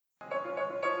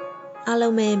အား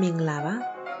လုံးပဲမင်္ဂလာပါ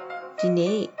ဒီ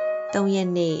နေ့3ရက်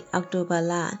နေ့အောက်တိုဘာ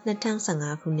လ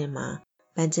2015ခုနှစ်မှာ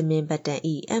ဘန်ဂျမင်ဘတ်တန်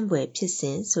၏အံ့ဖွယ်ဖြစ်စ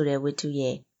ဉ်ဆိုတဲ့ဝတ္ထု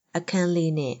ရဲ့အခန်း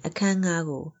4နဲ့အခန်း5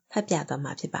ကိုဖတ်ပြသွား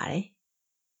မှာဖြစ်ပါတယ်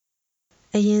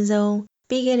အရင်ဆုံး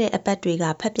ပြီးခဲ့တဲ့အပတ်တွေက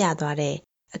ဖတ်ပြသွားတဲ့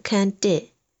အခန်း1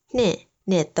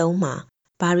 2နဲ့3မှာ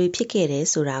ဘာတွေဖြစ်ခဲ့တယ်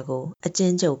ဆိုတာကိုအကျ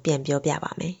ဉ်းချုပ်ပြန်ပြောပြ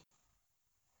ပါမယ်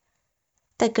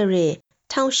တက္ကရာ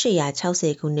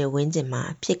1860ခုနှစ်ဝန်းကျင်မှာ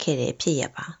ဖြစ်ခဲ့တဲ့ဖြစ်ရ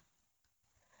ပ်ပါ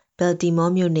ဘယ်တီမော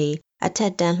မြို့နေအထ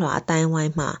က်တန်းလွှာအတိုင်းဝို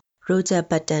င်းမှရိုဂျာ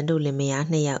ဘတ်တန်တို့လင်မယား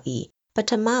2ယောက်၏ပ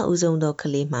ထမဦးဆုံးသောက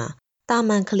လေးမှာတာမ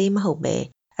န်ကလေးမဟုတ်ပဲ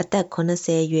အသက်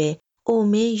80ရွယ်အို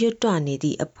မင်းရွတ်တွနေသ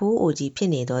ည့်အဖိုးအိုကြီးဖြစ်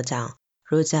နေသောကြောင့်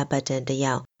ရိုဂျာဘတ်တန်တ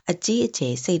ယောက်အကြီးအကျ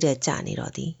ယ်စိတ်သက်ကြနေ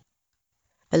တော်သည်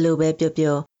ဘလို့ပဲပြော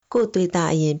ပြောကိုယ်သွေးသား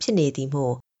အရင်ဖြစ်နေသည်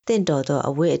မို့တင့်တော်သော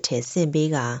အဝတ်အထည်ဆင်ပေး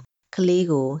ကကလေး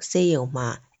ကိုဆေးရုံမှ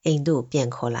အိမ်သို့ပြန်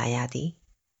ခေါ်လာရသည်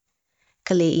က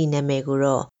လေး၏နာမည်ကို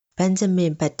တော့ဘန်ဂျမ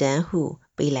င်ဘတ်တန်ဟု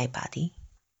ပေးလိုက်ပါသည်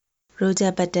ရိုဂျာ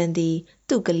ဘတ်တန်သည်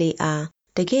သူ့ကလေးအား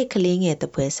တကယ့်ကလေးငယ်တ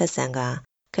စ်ပွဲဆက်ဆံ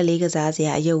ကလေးကစားစ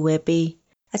ရာအယုတ်ဝဲပေး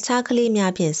အခြားကလေး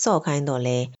များဖြင့်ဆော့ခိုင်းတော့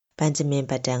လဲဘန်ဂျမင်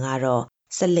ဘတ်တန်ကတော့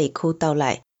ဆက်လက်ခိုးတောက်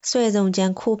လိုက်ဆွဲစုံချ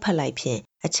မ်းခိုးဖက်လိုက်ဖြင့်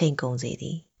အချိန်ကုန်စေသ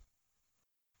ည်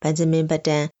ဘန်ဂျမင်ဘတ်တ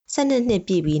န်12နှစ်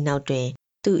ပြည့်ပြီးနောက်တွင်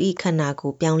သူ၏ခန္ဓာကို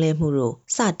ယ်ပြောင်းလဲမှုတို့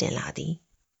စတင်လာသည်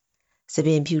သပ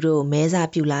င်ဖြူတို့မဲစား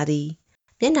ပြူလာသည်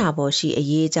မျက်နှာပေါ်ရှိအ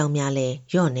ရေးအကြောင်းများလည်း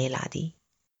လျော့နေလာသည်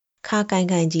ခါကိုင်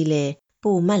ကိုင်ကြီးလည်း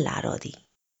ပိုမတ်လာတော့သည်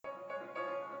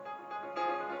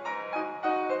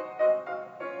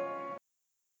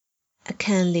အခ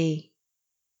န်း၄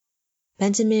ဘ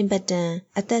န်ဂျမင်ဘတ်တန်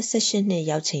အသက်18နှစ်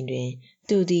ရောက်ချိန်တွင်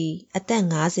သူသည်အသက်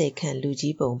50ခန့်လူ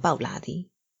ကြီးပုံပေါက်လာသည်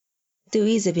သူ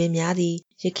၏သပင်များသည်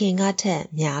ယခင်ကထက်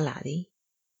များလာသည်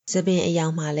သပင်အယော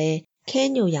င်မှလည်းခဲ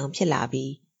ညိုရောင်ဖြစ်လာ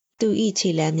ပြီးသူ၏ခြေ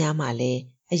လမ်းများမှလည်း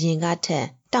အရင်ကထက်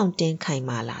တောင့်တင်းခိုင်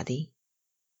မာလာသည်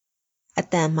အ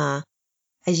တန်မှာ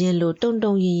အရင်လိုတုံ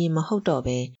တုံရင်ရင်မဟုတ်တော့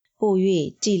ပဲပို၍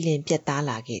ကြည်လင်ပြတ်သား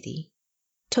လာခဲ့သည်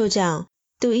ထို့ကြောင့်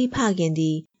သူ၏ဖခင်သ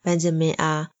ည်ဘန်ဂျမင်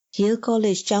အား Yale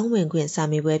College ကျောင်းဝင်ခွင့်စာ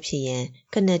မေးပွဲဖြေရန်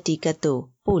ကနေတီကတ်သို့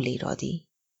ပို့လေတော့သည်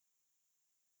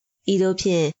ဤသို့ဖြ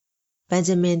င့်ဘန်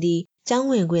ဂျမင်သည်ကျောင်း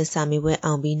ဝင်ခွင့်စာမေးပွဲ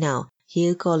အောင်ပြီးနောက်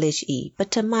Yale College ၏ပ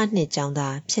ထမနှစ်ကျောင်း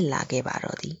သားဖြစ်လာခဲ့ပါ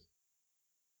တော့သည်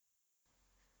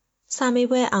စာမေး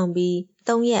ပွဲအောင်ပြီး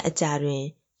3ရက်အကြာတွင်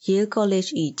Yale College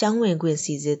 ၏ကျောင်းဝင်ခွင့်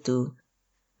စီစစ်သူ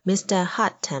မစ္စတာဟ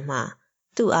တ်ထံမှ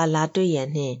သူ့အားလာတွေ့ရန်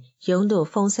နှင့်ရုံးသို့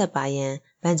ဖုန်းဆက်ပါရန်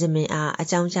ဘန်ဂျမင်အားအ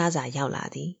ကြောင်းကြားစာရောက်လာ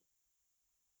သည်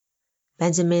ဘ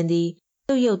န်ဂျမင်သည်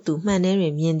သူ့ရုပ်သူမှန်ထဲတွ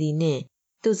င်မြင်သည်နှင့်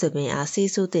သူ့သပင်အားဆေး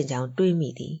ဆိုးတင်ကြောင်းတွေးမိ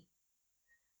သည်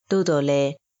သို့တော်လ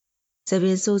ည်းသပ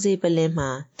င်ဆိုးစေးပလင်းမှာ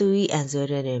သူ၏အံဆွဲ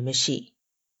တွင်မရှိ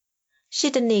ရှ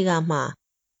စ်တနေ့ကမှ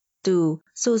သူ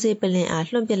ဆိုးစေးပလင်းအား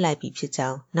လွှင့်ပစ်လိုက်ပြီဖြစ်ကြော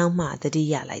င်းနောက်မှသတိ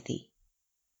ရလိုက်သည်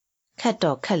ခတ်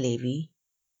တော့ခတ်လေပြီ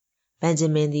ဘန်ဂျ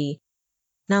မင်သည်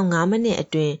နောက်9မိနစ်အ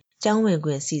တွင်းကျောင်းဝင်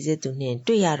ခွင့်စီစစ်သူနှင့်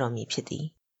တွေ့ရတော့မည်ဖြစ်သည်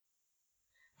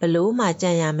ဘလို့မှ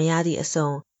ကြံရမရသည့်အစုံ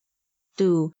သူ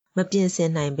မပြင်ဆ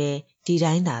င်နိုင်ပဲဒီ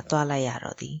တိုင်းသာသွားလိုက်ရ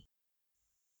တော့သည်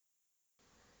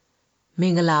မ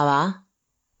င်္ဂလာပါ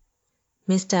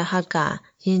မစ္စတာဟတ်က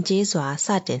ယဉ်ကျေးစွာစ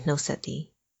တင်နှုတ်ဆက်သည်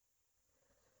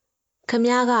ခမ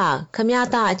ည်း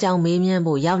သားအကြောင်းမေးမြန်း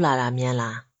ဖို့ရောက်လာတာမြန်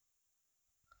လား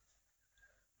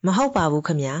မဟုတ်ပါဘူးခ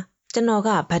မည်းကျွန်တော်က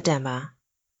ဘတ်တန်ပါ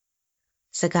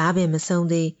စကားပင်မဆုံး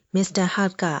သေးမစ္စတာဟ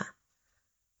တ်က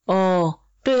အော်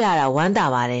တွေ့ရတာဝမ်းသာ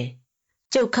ပါတယ်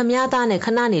ကျုပ်ခမည်းသားနဲ့ခ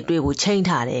ဏနေတွေ့ဖို့ချိန်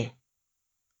ထားတယ်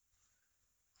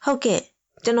ဟုတ်ကဲ့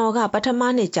ကျွန်တော်ကပထမ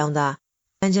နှစ်ကျောင်းသား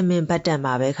ဘန်ဂျမင်ဘတ်တန်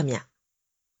ပါပဲခမည်း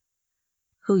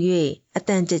ဟု၍အတ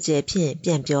န်ကြဲကြဲဖြင့်ပြ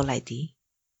န်ပြောလိုက်သည်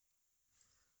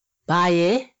ဘာ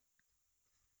ရဲ့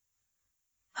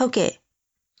ဟုတ်ကဲ့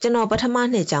ကျွန်တော်ပထမ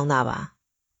နှစ်ကျောင်းသားပါ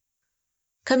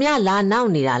ခမည်းလာနောက်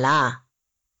နေတာလား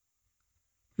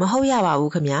မဟုတ်ရပါ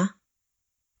ဘူးခမည်း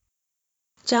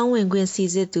ကျောင်းဝင်ခွင့်စီ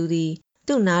စစ်သူသည်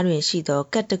သူ့နားတွင်ရှိသော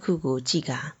ကတ်တစ်ခုကိုကြည့်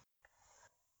ကာ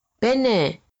ဘယ်နဲ့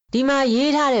ဒီမှာ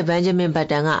ရေးထားတဲ့ဘန်ဂျမင်ဘတ်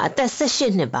တန်ကအသက်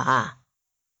18နှစ်ပါ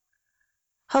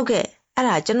ဟုတ်ကဲ့အဲ့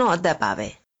ဒါကျွန်တော်အသက်ပါပဲ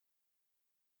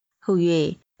ဟု၍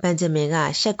ဘန်ဂျမင်က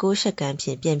ရှက်ကိုရှက်ကန်းဖြ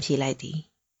င့်ပြန်ဖြေလိုက်သည်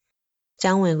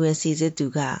ကျောင်းဝင်ခွင့်စီစစ်သူ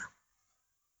က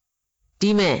ဒီ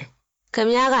မဲ့ခမ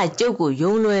ည်းကကျုပ်ကို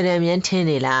ယုံလွယ်တယ်မြန်ထင်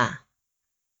နေလား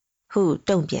ဟု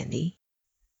တုံ့ပြန်သည်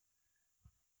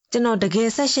ကျွန်တော်တကယ်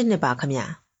18နှစ်ပါခမ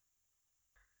ည်း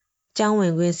ကျောင်းဝ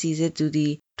င်ခွင့်စီစစ်သူသ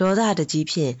ည်ဒေါသတကြီး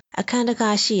ဖြင့်အခန်းတ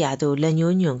ကားရှိရာသို့လက်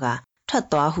ညှိုးညွှန်ကထွက်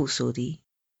သွားဟုဆိုသည်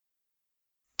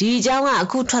ဒီเจ้าကအ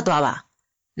ခုထွက်သွားပါ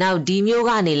နောက်ဒီမျိုးက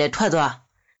နေလည်းထွက်သွား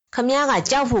ခမည်းက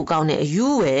ကြောက်ဖို့ကောင်းတဲ့အယူ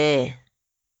ပဲ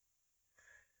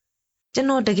ကျွန်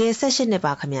တော်တကယ်18နှစ်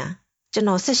ပါခမည်းကျွန်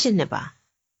တော်18နှစ်ပါ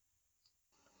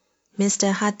မ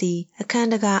Mr. Hart သည်အခန်း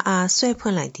တကားအားဆွဲဖွ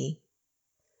င့်လိုက်သည်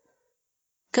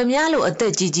ခမည်းလိုအသ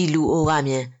က်ကြီးကြီးလူအိုက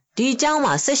မြန်ဒီเจ้า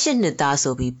မှာ18နှစ်သား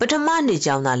ဆိုပြီးပထမနှစ်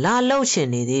ကျောင်းသားလာလှုပ်ချင်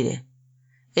နေသေးတယ်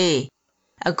အေး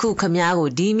အခုခမည်းကို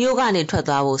ဒီမျိုးကနေထွက်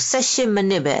သွားဖို့18မိ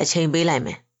နစ်ပဲအချိန်ပေးလိုက်မ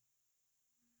ယ်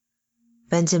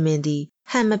ဘန်ဂျမင်သည်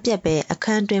ဟန်မပြတ်ပဲအခ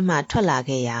န်းတွင်းမှထွက်လာ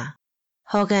ခဲ့ရာ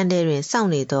ဟော်ကန်ထဲတွင်စော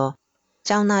င့်နေသော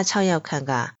ကျောင်းသား6ယောက်ခန့်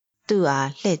ကသူ့အား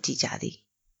လှည့်ကြည့်ကြသည်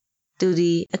သူသ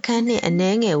ည်အခန်းနှင့်အနှဲ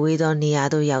ငယ်ဝေးသောနေရာ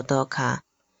သို့ရောက်သောအခါ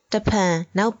တဖန်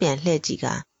နောက်ပြန်လှည့်ကြည့်က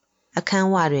အခန်း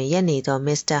ဝတွင်ရပ်နေသောမ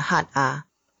စ္စတာဟတ်အား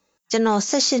ကျွန်တော်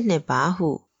18နှစ်ပါဟု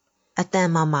အတန်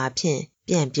မာမာဖြင့်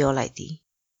ပြန်ပြောလိုက်သည်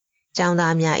ကျောင်း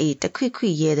သားများ၏တခွိခွိ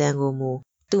ရေတံကိုမူ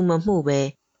သူမမှုပဲ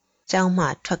ကျောင်းမှ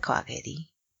ထွက်ခွာခဲ့သည်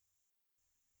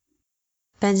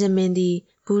ဘန်ဂျမင်သည်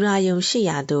ဘူရာယုံရှိ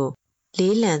ရာသို့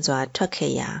လေးလံစွာထွက်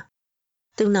ခဲ့ရာ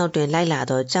သူ့နောက်တွင်လိုက်လာ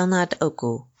သောကျောင်းသားတအုပ်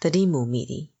ကိုသတိမူမိ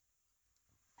သည်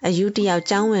အယူတယောက်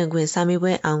ကျောင်းဝင်ခွင့်စာမေး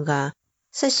ပွဲအောင်က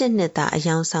18နှစ်သားအ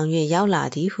ယောင်ဆောင်၍ရောက်လာ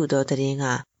သည်ဟုသောသတင်းက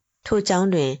ထိုကျောင်း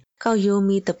တွင်ကောက်ရိုး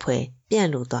မီးသဖွယ်ပြန့်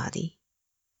လိုသွားသည်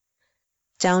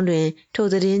ကျောင်းတွင်ထို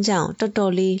သတင်းကြောင့်တော်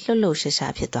တော်လေးလှုပ်လှုပ်ရှား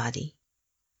ရှားဖြစ်သွားသည်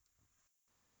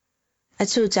အ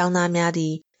ချို့ကျောင်းသားများသ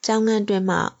ည်ကျောင်းငန်းတွင်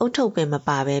မှအုတ်ထုပ်ပင်မ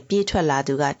ပါဘဲပြေးထွက်လာ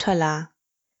သူကထွက်လာ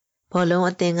ဘောလုံး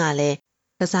အသင်းကလည်း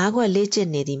ကစားကွက်လေ့ကျင့်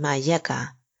နေသည်မှရက်က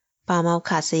ပါမောက္ခ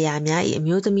ဆရာများ၏အ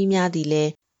မျိုးသမီးများသည်လ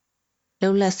ည်းလှု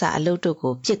ပ်လက်စအလုပ်တို့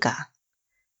ကိုပြစ်ကာ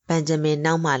ဘန်ဂျမင်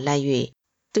နောက်မှလိုက်၍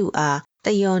သူ့အားတ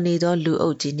ယောနေသောလူအု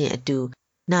ပ်ကြီးနှင့်အတူ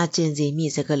နာကျင်စေမ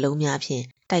ည့်စကားလုံးများဖြင့်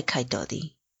တိုက်ခိုက်တော်သည်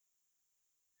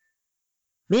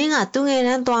မင်းကသူငယ်တ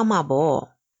န်းသွားမှာပေါ့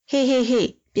ဟေးဟေးဟေး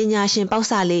ပညာရှင်ပေါက်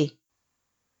စလေး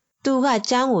သူက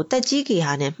ကျောင်းကိုတက်ကြီးကေ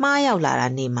ဟာနဲ့မှားရောက်လာတာ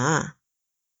နေမှာ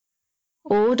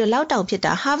အိုးဒီလောက်တောင်ဖြစ်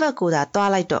တာဟာဗတ်ကိုသာ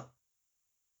သွားလိုက်တော့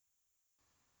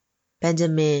ဘန်ဂျ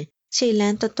မင်ခြေလ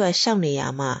န်းတွတ်တွတ်ရှောက်နေရ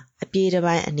မှအပြေးတစ်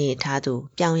ပိုင်းအနေအထားသို့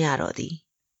ပြောင်းရတော့သည်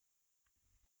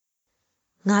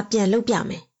ငါပြန်လုပ်ပြ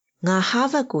မယ်ငါဟာ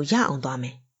ဗတ်ကိုရအောင်သွားမ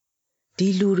ယ်ဒီ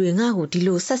လူတွေငါ့ကိုဒီ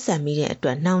လိုဆက်ဆက်မိတဲ့အတွ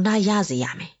က်နှောင်တရစေရ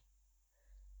မယ်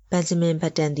ဘန်ဂျမင်ဘ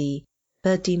တ်တန်သည်ဘ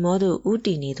ယ်တီမောသို့ဦးတ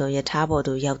ည်နေသောယထာဘော်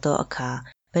သို့ရောက်သောအခါ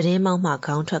ပဒင်းမောင်းမှ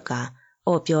ခေါင်းထွက်က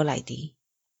အော်ပြောလိုက်သည်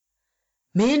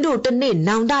မင်းတို့တနေ့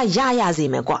နောင်တရစေ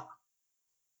မယ်ကွ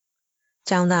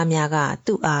ကျောင်းသားများက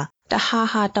သူ့အားတဟား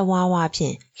ဟားတဝါးဝါဖြ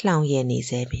င့်လှောင်ရည်နေ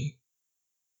စေပင်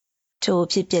ထိုအ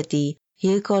ဖြစ်ပျက်သည်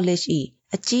ယေကောလိပ်၏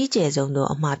အကြီးကျယ်ဆုံးသော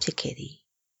အမှားဖြစ်ခဲ့သည်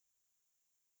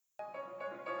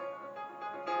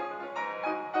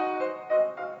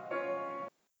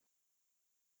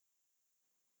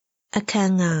အခ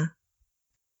န်းက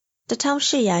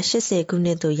1880ခု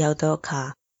နှစ်သို့ရောက်သောအခါ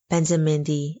ဘန်ဂျမင်သ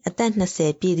ည်အသက်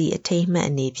20ပြည့်သည့်အထိမ်းအမှတ်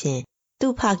အနေဖြင့်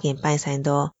သူ့ဖခင်ပိုင်ဆိုင်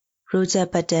သော Roger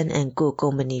Button and Co ကု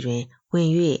မ္ပဏီတွင်ဝင်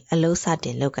၍အလုပ်စတ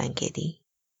င်လုပ်ကိုင်ခဲ့သည်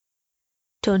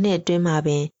ထိုနှစ်အတွင်းမှာပ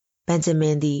င်ဘန်ဂျမ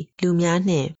င်သည်လူများ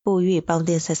နှင့်ပို၍ပေါင်းသ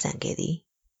င်းဆက်ဆံခဲ့သည်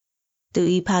သူ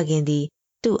၏ဖခင်သည်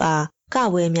သူ့အားက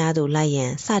ပွဲများသို့လိုက်ရ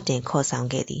န်စတင်ခေါ်ဆောင်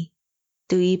ခဲ့သည်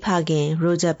သူ၏ဖခင်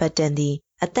Roger Button သည်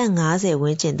အသက်50ဝ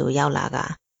န်းကျင်သို့ရောက်လာက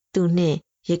သူနှင့်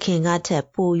ယခင်ကထက်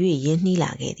ပို၍ရင်းနှီး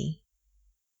လာခဲ့သည်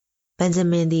ဘန်ဂျ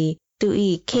မင်သည်သူ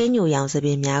၏ခဲညိုရောင်စပ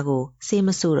င်များကိုစေးမ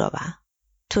ဆိုးတော့ပါ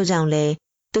ထို့ကြောင့်လည်း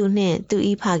သူနှင့်သူ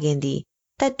၏ဖခင်သည်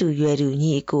တက်တူရွယ်တူ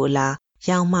ညီအကိုအလား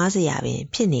ရောင်မားစရာပင်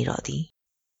ဖြစ်နေတော့သည်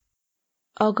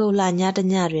ဩဂုတ်လညတ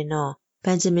ညတွင်တော့ဘ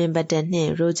န်ဂျမင်ဘတ်တန်နှင့်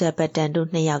ရိုဂျာဘတ်တန်တို့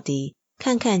နှစ်ယောက်သည်ခ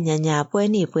န့်ခန့်ညာညာပွဲ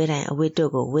နေပွဲတိုင်အဝတ်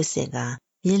တို့ကိုဝတ်ဆင်ကာ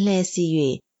မြင်းလှဲစီး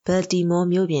၍ဘယ်တီမော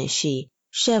မြို့ပြင်ရှိ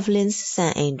ရှက်ဗလင်းစံ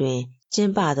အိမ်တွင်ကျ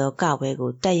င်းပသောကပွဲ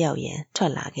ကိုတက်ရောက်ရန်ထွ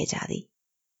က်လာခဲ့ကြသည်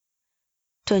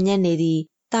ထိုညနေသည်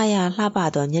တာယာလှပ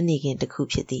သောညနေခင်းတစ်ခု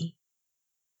ဖြစ်သည်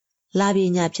လပြ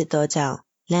ည့်ညဖြစ်သောကြောင့်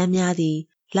လမ်းများသည်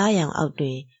လရောင်အောက်တွ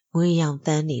င်ငွေရောင်တ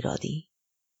န်းနေတော့သည်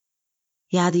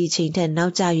ရာသီချိန်ထက်နော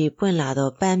က်ကျ၍ပွင့်လာသော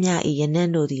ပန်းများ၏ရနံ့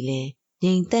တို့သည်လည်း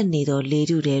ငြိမ်သက်နေသောလေ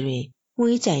ထုထဲတွင်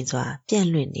ငွေးကြိုင်စွာပြန့်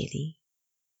လွင့်နေသည်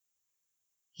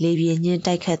လေပြင်းညင်း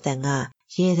တိုက်ခတ်သံက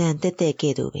ရေတံတက်တဲ့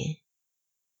ကဲ့သို့ပင်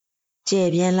ကျယ်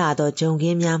ပြန့်လာသောဂျုံခ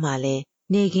င်းများမှလည်း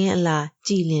နေခင်းအလား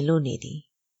ကြည်လင်လို့နေသည်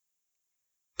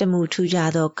တမှုထူး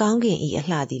ခြားသောကောင်းကင်၏အ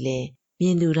လှသည်လည်းမြ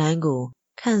င်သူတိုင်းကို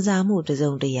ခံစားမှုတစ်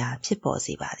စုံတစ်ရာဖြစ်ပေါ်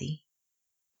စေပါသည်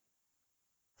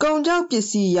ကုန်ကြောက်ပစ္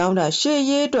စည်းရောင်းတာရှေ့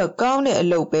ရေးအတွက်ကောင်းတဲ့အ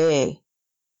လုပ်ပဲ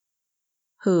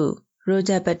ဟုရို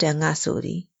ဂျာဘတ်တန်ကဆိုသ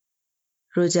ည်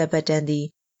ရိုဂျာဘတ်တန်သည်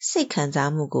စိတ်ခံ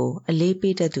စားမှုကိုအလေး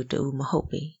ပေးတတ်သူတစ်ဦးမဟုတ်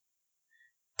ပေ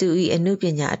သူ၏အနုပ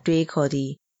ညာအတွေးခေါ်သ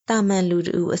ည်တာမန်လူတ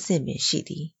စ်ဦးအဆင့်ပင်ရှိ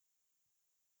သည်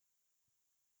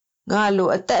ငါလို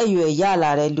အသက်အရွယ်ရ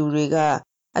လာတဲ့လူတွေက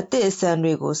အသည့်အဆန်း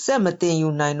တွေကိုစက်မတင်ယူ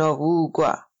နိုင်တော့ဘူးကွ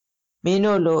မင်း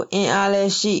တို့လိုအင်အားလ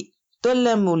ည်းရှိတွက်လ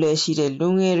က်မှုလည်းရှိတဲ့လူ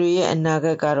ငယ်တွေရဲ့အနာဂ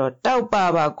တ်ကတော့တောက်ပ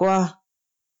ပါကွာ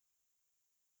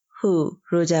ဟု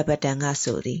ရိုဂျာဘတ်တန်က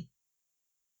ဆိုသည်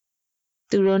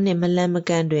သူတို့နှင့်မလန့်မ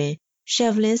ကန့်တွင်ရှ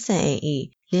က်ဗလင်းဆန်အိမ်၏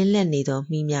လင်းလက်နေသော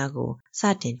မီးများကိုစ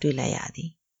တင်တွေ့လိုက်ရသ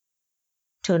ည်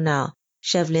ထို့နောက်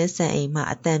ရှက်ဗလင်းဆန်အိမ်မှ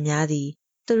အသံများသည်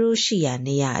သူတို့ရှိရာ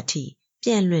နေရာအထိပြ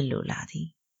န့်လွင့်လိုလာသည်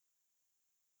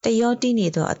တရောတီးနေ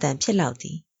သောအသံဖြစ်လောက်သ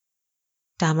ည်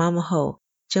ဒါမှမဟုတ်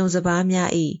ဂျုံစပါးများ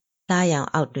၏လာရောင်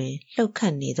အောက်တွင်လှုပ်ခ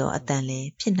တ်နေသောအသံလည်း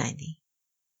ဖြစ်နိုင်သည်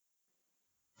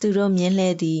သူတို့မြင်းလဲ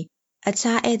သည်အ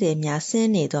ခြားဧည့်သည်များဆင်း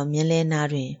နေသောမြင်းလဲနား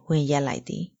တွင်ဝင်ရပ်လိုက်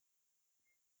သည်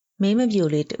မင်းမပြို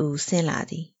လေးတဦးဆင်းလာ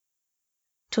သည်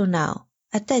ထို့နောက်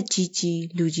အသက်ကြီးကြီး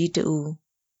လူကြီးတဦး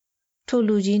ထို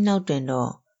လူကြီးနောက်တွင်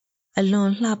တော့အလွန်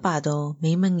လှပသော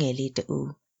မိန်းမငယ်လေးတဦး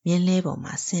မြင်းလဲပေါ်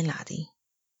မှဆင်းလာသည်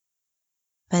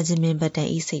ဘန်ဂျမင်ဘတ်တန်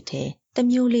၏စိတ်ထဲတ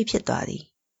မျိုးလေးဖြစ်သွားသည်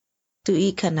သူ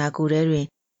၏ခန္ဓာကိုယ်ထဲတွင်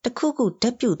တခုခုဓာ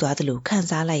တ်ပြုတ်သွားသလိုခံ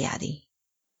စားလိုက်ရသည်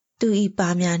သူ၏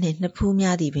ပါးများနှင့်နှစ်ဖူး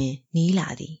များသည်ပင်နီးလာ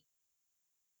သည်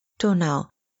ထို့နောက်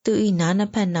သူ၏နားနှ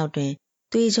စ်ဖက်နောက်တွင်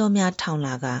သွေးကြောများထောင်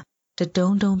လာကတဒုံ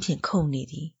ဒုံဖြင့်ခုန်နေ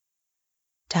သည်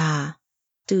ဒါ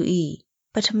သူ၏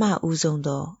ပထမဦးဆုံး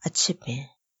သောအချစ်ပင်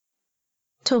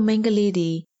ထိုမိန်းကလေးသ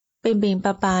ည်ပိန်ပိန်ပ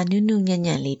ပနုနုညံ့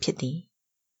ညံ့လေးဖြစ်သည်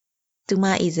သူမ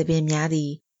၏သပင်များသ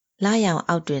ည်လာရောင်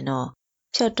အောက်တွင်တော့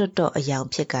ဖြော့တွတ်တော့အယောင်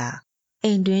ဖြစ်က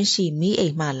အိမ်တွင်းရှိမီးအိ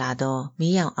မ်မှလာသော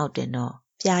မီးရောင်အောက်တွင်တော့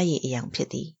ပြားရည်အယောင်ဖြစ်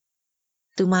သည်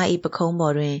သူမ၏ပခုံး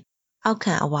ပေါ်တွင်အောက်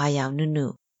ခံအဝါရောင်နုနု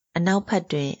အနောက်ဖက်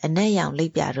တွင်အနက်ရောင်လိ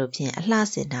ပ်ပြတို့ဖြင့်အလှ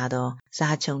ဆင်ထားသောဇာ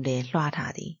ချုံတယ်လွှား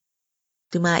ထားသည်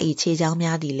သူမ၏ခြေချောင်း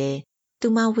များသည်လည်းသူ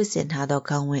မဝတ်ဆင်ထားသော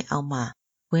ခေါင်းဝင်းအောက်မှ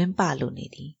ဝင်းပလိုနေ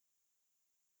သည်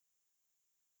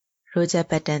ရိုဂျာ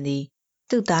ဘတ်တန်သည်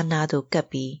သူ့သားနာသို့ကပ်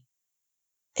ပြီး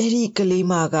အဲ့ဒီကလေး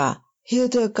မက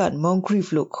Hildegard Moncrief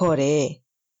လို့ခေါ်တယ်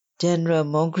General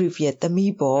Moncrief ရဲ့သ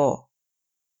မီးပေါ့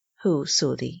ဟု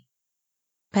ဆိုသည်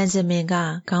ဘန်ဂျမင်က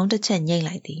ခေါင်းတစ်ချက်ညှိတ်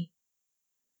လိုက်သည်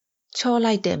ချော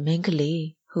လိုက်တဲ့မိန်းကလေး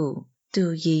ဟုသူ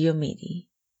ရေရွတ်မိသည်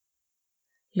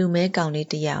လူမဲကောင်လေး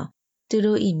တစ်ယောက်သူ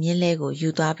တို့၏မြင်းလဲကိုယူ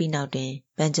သွားပြီးနောက်တွင်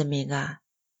ဘန်ဂျမင်က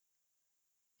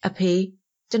အဖေ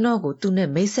ကျွန်တော်ကိုသူနဲ့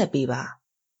မိတ်ဆက်ပေးပါ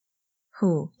ဟု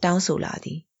တောင်းဆိုလာသ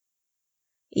ည်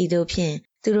ဤသို့ဖြင့်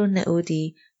သူတို့နှစ်ဦးသည်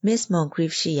Miss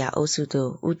Moncrief ရှိရာအုပ်စု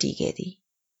သို့ဦးတည်ခဲ့သည်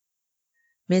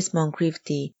Miss Moncrief သ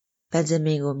ည်ဘန်ဂျမ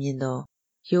င်ကိုမြင်သော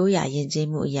ရိုးရာယဉ်ကျေး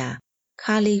မှုအရာ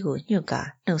ခါးလေးကိုညှွတ်ကာ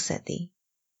နှုတ်ဆက်သည်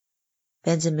ဘ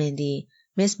န်ဂျမင်သည်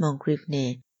Miss Moncrief နှ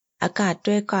င့်အက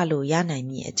တွဲကလို့ရနိုင်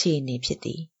မည့်အခြေအနေဖြစ်သ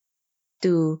ည်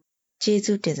သူကျေး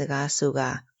ဇူးတင်စကားဆိုက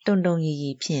တုံတုံရီရီ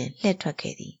ဖြင့်လှည့်ထွက်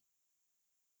ခဲ့သည်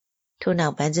ထို့နော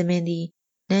က်ဘန်ဂျမင်သည်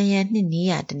နန်းရံနှင့်နီး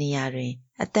ရာတနေရာတွင်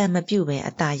အသက်မပြုတ်ဘဲ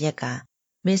အသာရက်က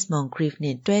Miss Moncrief နှ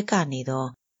င့်တွဲကနေသော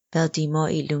ဘယ်တီမော့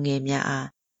၏လူငယ်များအား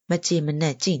မကြေမန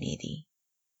က်ကြည့်နေသည်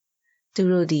သူ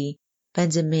တို့သည်ဘန်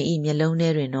ဂျမင်၏မျက်လုံးထဲ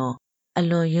တွင်တော့အ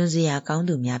လွန်ယွန်းစရာကောင်း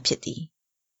သူများဖြစ်သည်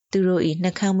သူတို့၏နှ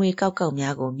ကမ်းမွေးကောက်ကောက်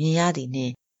များကိုမြင်ရသည်နှ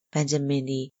င့်ဘန်ဂျမင်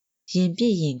သည်ရင်ပြ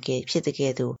ည့်ရင်ကဲဖြစ်တဲ့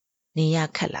ကဲ့သို့နေရ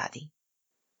ခတ်လာသည်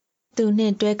သူနှ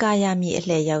င့်တွဲကရမည့်အ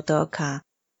လှည့်ရောက်သောအခါ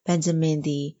ဘန်ဂျမင်သ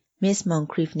ည် Miss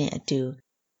Moncrief နှင့်အတူ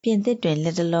ပြင်သစ်တွင်လ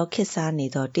က်တလောခေတ်စားနေ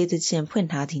သောတေးသချင်းဖွင့်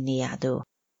ထားသည့်နေရာသို့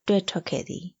တွဲထွက်ခဲ့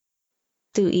သည်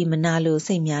သူ၏မနာလို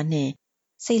စိတ်များနှင့်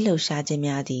စိတ်လှုပ်ရှားခြင်း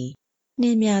များသည်နှ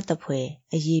င်းများသဖွယ်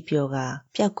အရေးပျော်က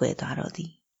ပျောက်ကွယ်သွားတော့သ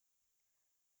ည်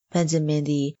ဘန်ဂျမင်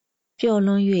သည်ပျော်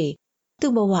လွန်း၍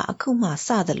သူ့ဘဝအခုမှစ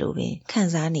သလိုပင်ခံ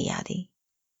စားနေရသည်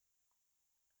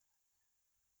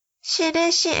ရှင်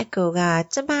နဲ့ရှင်အကိုက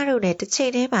ကျမတို့နဲ့တစ်ချိ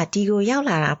န်တည်းမှာဒီကိုရောက်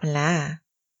လာတာမလား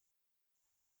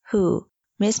ဟု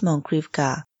Miss Moncrief က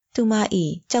သူမ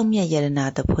၏ကြောက်မြတ်ရတနာ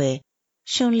သဖွယ်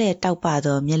ရှွန့်လှဲ့တောက်ပ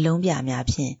သောမျက်လုံးပြများ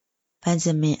ဖြင့်ဘန်ဂျ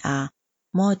မင်အား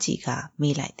မော့ကြည့်က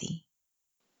မေးလိုက်သည်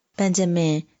ဘန်ဂျမ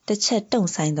င်တစ်ချက်တုံ့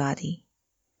ဆိုင်သွားသည်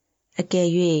အကယ်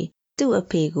၍သူ့အ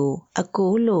ဖေကိုအ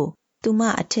ကိုလို့သူမ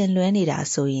အထင်လွဲနေတာ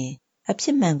ဆိုရင်အဖြ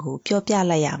စ်မှန်ကိုပြောပြ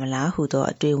လိုက်ရမလားဟုသော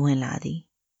အတွေးဝင်လာသည်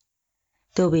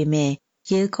သို့ပေမဲ့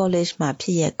Yale College မှဖြ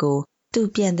စ်ရက်ကိုသူ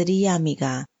ပြန်သတိရမိက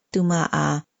သူမ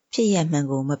အားဖြစ်ရက်မှန်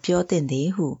ကိုမပြောသင့်သေး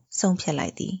ဟုဆုံးဖြတ်လို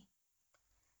က်သည်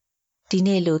ဒီ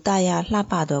နေ့လိုတာယာလှ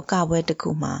ပသောကပွဲတစ်ခု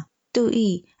မှာသူ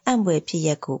၏အံ့ဖွယ်ဖြစ်ရ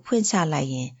က်ကိုဖွင့်ချလိုက်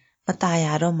ရင်မတာ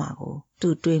ယာတော့မှာကိုသူ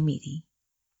တွေးမိသည်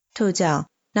ထို့ကြောင့်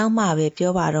နောက်မှပဲ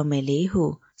ပြောပါတော့မယ်လေဟု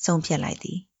ဆုံးဖြတ်လိုက်သ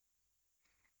ည်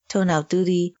ထို့နောက်သူ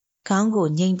သည်ခေါင်းကို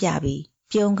ညှိမ့်ပြပြီး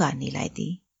ပြုံးကနေလိုက်သ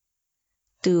ည်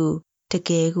သူတ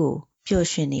ကယ်ကိုပျော်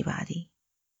ရွှင်နေပါသည်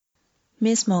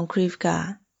Miss Moncrief က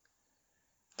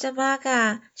ကျမက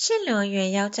ရှစ်လွန်ရွယ်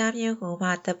ယောက်ျားမျိုးကိုမှ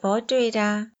သဘောတွေ့တာ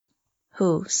ဟု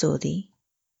ဆိုသည်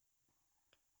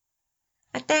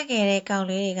အတက်ငယ်တဲ့ကောင်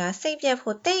လေးတွေကစိတ်ပြတ်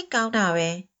ဖို့တိတ်ကောင်းတာပဲ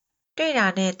တွေ့တာ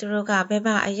နဲ့သူတို့ကဘယ်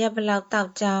မှအရက်ဘလောက်တော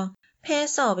က်ကြောင်းဖဲ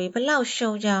ဆော့ပြီးဘလောက်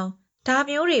ရှုံကြောင်းဒါ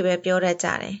မျိုးတွေပဲပြောတတ်ကြ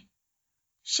တယ်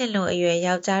ရှစ်လွန်အရွယ်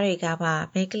ယောက်ျားတွေကမှ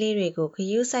မိန်းကလေးတွေကိုခ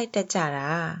ရူးဆိုင်တတ်ကြတာ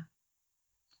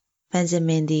ဘန်ဂျမ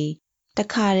င်သည်တ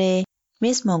ခါတည်းမ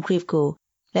စ်မွန်ခရစ်ကို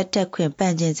လက်ထပ်ခွင့်ပ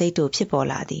န်ကျင်စိတ်တို့ဖြစ်ပေါ်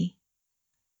လာသည်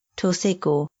ထိုစိတ်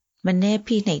ကိုမနှဲ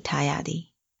ဖိနှိပ်ထားရသည်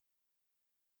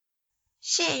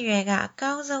ရှင့်အရွယ်ကအ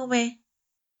ကောင်းဆုံးပဲ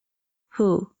ဟု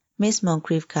မစ်မွန်ခ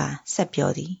ရစ်ကဆက်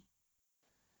ပြောသည်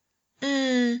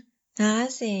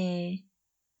50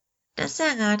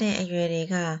 25နှစ်အရွယ်တွေ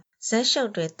ကဇက်ရှု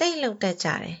ပ်တွေတိတ်လှုပ်တတ်ကြ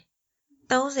တယ်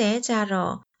30ကျ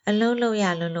တော့အလုံးလုံးရ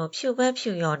လွန်းလို့ဖြူပဲ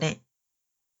ဖြူရော်နဲ့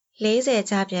40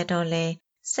ကျပြတ်တော့လဲ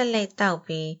ဆက်လက်တောက်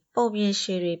ပြီးပုံပြင်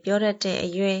ရွှေတွေပြောတတ်တဲ့အ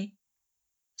ရွယ်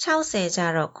60ကျ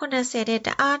တော့80တဲ့တ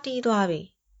အားတီးသွားပြီ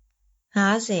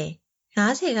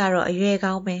50ကတော့အရွယ်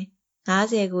ကောင်းပဲ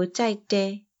50ကိုကြိုက်တ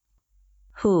ယ်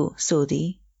ဟုဆိုသည်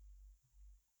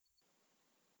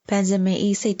ဘန်ဂျမင်၏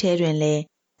စိတ်ထဲတွင်လည်း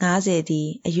50သည်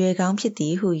အရွယ်ကောင်းဖြစ်သ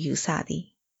ည်ဟုယူဆသည်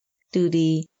သူသ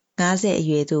ည်50အ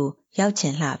ရွယ်သို့ရောက်ချ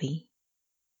င်လှပြီ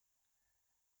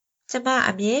ကျမ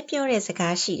အမြဲပြောတဲ့စ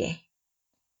ကားရှိတယ်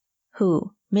ဟု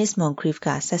မစ်မွန်ခရစ်က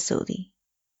ဆက်ဆိုသည်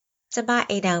ကျမ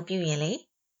အိမ်တော်ပြုရင်လေ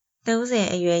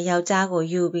30အရွယ်ယောက်ျားကို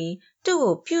ယူပြီးသူ့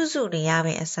ကိုပြုစုနေရမ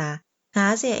ယ့်အစား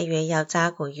50အရွယ်ယော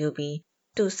က်ျားကိုယူပြီး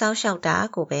သူစောင့်ရှောက်တာ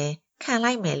ကိုပဲခံ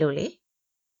လိုက်မယ်လို့လေ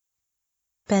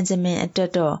ဘန်ဂျမင်အတွ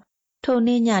က်တော့ထို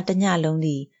နေ့ညတညလုံးသ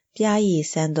ည်ပြားရည်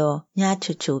ဆန်းသောည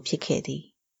ချွတ်ချိုဖြစ်ခဲ့သည်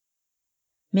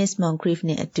မစ်မွန်ခရစ်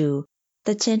နှင့်အတူသ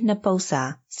ချင်းနှစ်ပုဒ်စာ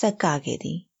ဆက်ကခဲ့သ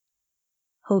ည်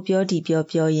ဟိုပြောဒီ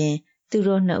ပြောရင်းသူ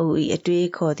တို့နှစ်ဦး၏အတွေး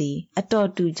ခေါ်သည်အတော်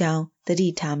တူကြောင်းသတိ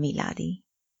ထားမိလာသည်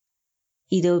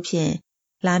ဤသို့ဖြင့်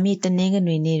လာမည့်တနင်္ဂ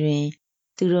နွေနေ့တွင်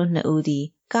သူတို့နှစ်ဦးသည်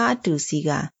ကားအတူစီးက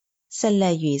ဆက်လ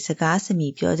က်၍စကားစမြ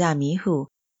ည်ပြောကြမည်ဟု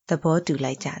သဘောတူ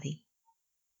လိုက်ကြသည်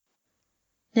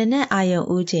နနက်အာရုံ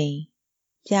ဦးချိန်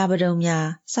ပြာပတုံများ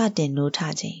စတင်နိုးထ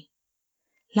ချိန်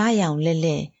လာရောင်လက်လ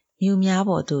က်မြူများ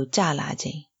ပေါ်သို့ကျလာ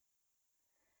ချိန်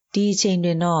ဒီအချိန်တွ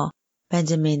င်တော့ဘန်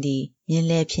ဂျမင်သည်မြင်း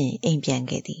လဲဖြင့်အိမ်ပြန်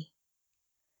ခဲ့သည်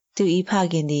သူ၏ဖ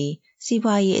ခင်သည်စီး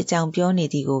ပွားရေးအကြောင်းပြောနေ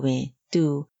သည်ကိုပင်သူ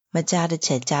မကြားတစ်ချ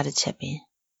က်ပင်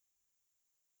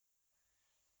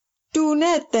တူ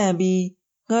နဲ့တန်ပြီး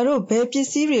ငါတို့ဘယ်ပစ္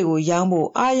စည်းတွေကိုရောင်းဖို့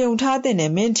အာယုံထားတဲ့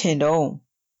နဲ့မင်းထင်တော့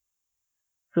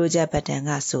ရိုဂျာဘတ်တန်က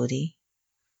ဆိုသည်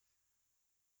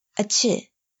အချစ်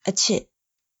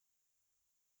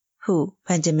ဟုဘ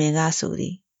န်ဂျမင်ကဆိုသ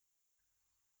ည်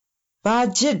ဘာ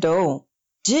ဂျစ်တော့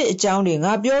ဂျစ်အကြောင်းတွေ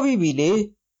ငါပြောပြီးပြီလေ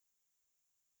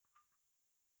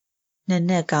နက်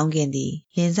နက်ကောင်းကင်သည်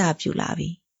လင်းစပြူလာပြီ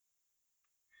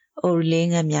အိုရီလေး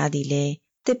ငှက်များသည်လည်း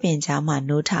တစ်ပင်ကြားမှ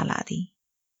နိုးထလာသည်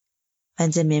ဘ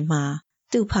န်ဂျမင်မှာ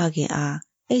သူ့ဖခင်အား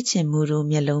အိတ်ချင်မှုတို့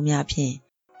မျက်လုံးများဖြင့်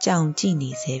ကြောင်ကြည့်နေ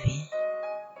စေပင်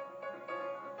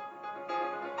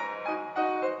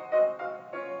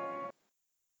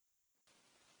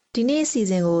ဒီနေ့အစီအ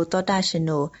စဉ်ကိုသောတာရှင်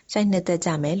တို့စိုက်နှစ်သက်ကြ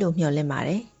မယ်လို့မျှော်လင့်ပါတ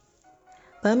ယ်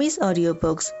။ Burmese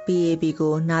Audiobooks BAB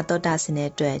ကိုနားတော်တာဆင်တဲ့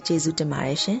အတွက်ကျေးဇူးတင်ပါတ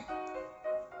ယ်ရှင်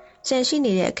။ကျန်ရှိ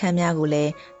နေတဲ့အခန်းများကိုလ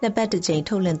ည်းနှစ်ပတ်တစ်ကြိမ်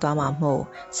ထုတ်လွှင့်သွားမှာမို့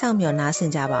စောင့်မျှော်နားဆ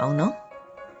င်ကြပါအောင်နော်။